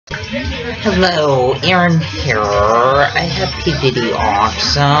Hello, Aaron here. I have PVD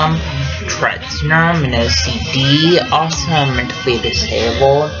Autism, Tourette syndrome, and OCD, also I'm mentally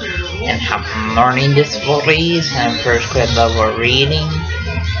disabled, and have learning disabilities. I'm first grade level reading,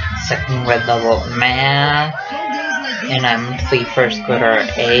 second grade level math, and I'm mentally first grader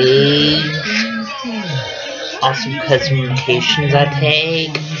age. Also because of medications I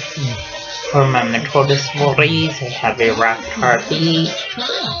take. For my mental disabilities, I have a rapid heartbeat,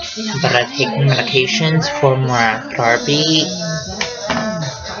 but I take medications for more rapid heartbeat.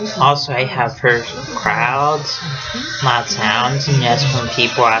 Also, I have heard crowds, loud sounds, and yes, when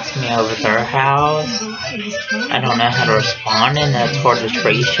people ask me over their house, I don't know how to respond, and that's for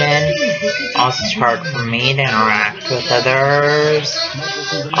distraction. Also, it's hard for me to interact with others.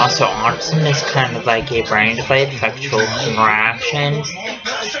 Also, autism is kind of like a brain delay, affectual interaction.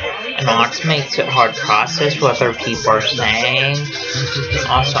 And autism makes it hard to process what other people are saying.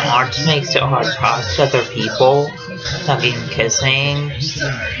 Also, autism makes it hard to process other people hugging and kissing.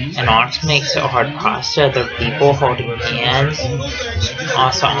 And autism makes it hard to process other people holding hands.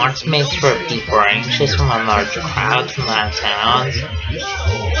 Also, autism makes it where people are anxious around larger crowds and loud sounds.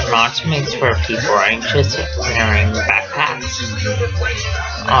 And autism makes it where people are anxious wearing backpacks.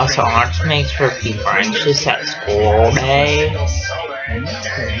 Also, autism makes it where people are anxious at school all day. And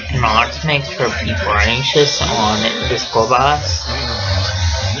autism makes it where people are anxious on the school bus.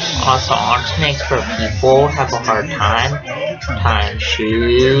 Also, autism makes it where people have a hard time tying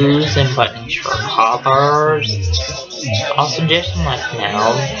shoes and buttoning short collars. Also, just like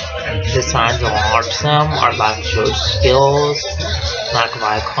now, the signs of autism are lack of social skills, lack of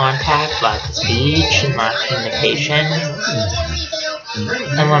eye contact, lack of speech, and lack of communication.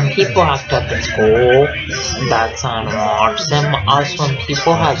 And when people act up in school, that's a sign of autism. Also, when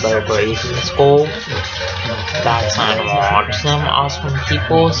people have low grades in school, that's a sign of autism. Also, when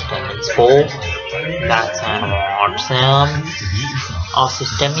people stim in school, that's a sign of autism. Also,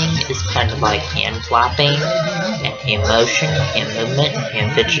 stimming is kind of like hand flapping, and hand motion, hand movement, and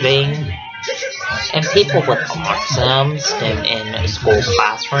hand fidgeting. And people with autism stim in school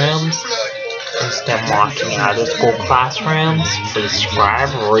classrooms. Instead of walking out of school classrooms, please subscribe,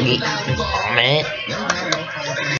 rate, and comment.